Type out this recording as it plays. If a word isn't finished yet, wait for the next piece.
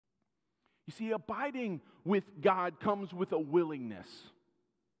You see, abiding with God comes with a willingness.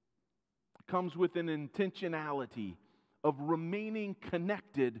 It comes with an intentionality of remaining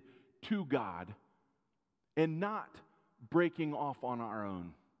connected to God and not breaking off on our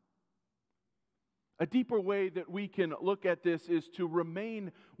own. A deeper way that we can look at this is to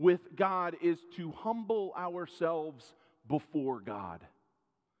remain with God is to humble ourselves before God,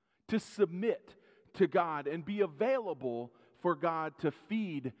 to submit to God and be available for God to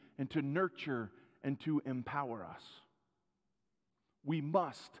feed and to nurture and to empower us. We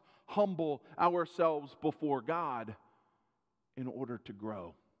must humble ourselves before God in order to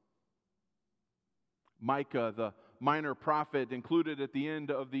grow. Micah, the minor prophet included at the end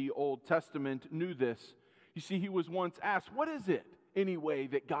of the Old Testament, knew this. You see, he was once asked, what is it, anyway,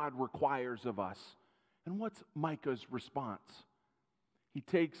 that God requires of us? And what's Micah's response? He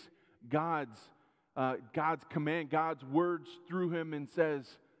takes God's command, God's words through him and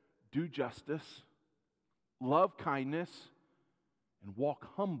says, do justice, love kindness, and walk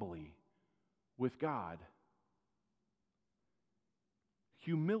humbly with God.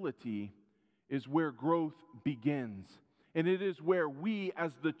 Humility is where growth begins. And it is where we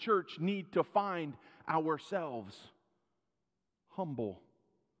as the church need to find ourselves. Humble,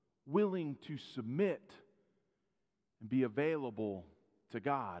 willing to submit and be available to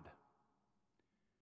God.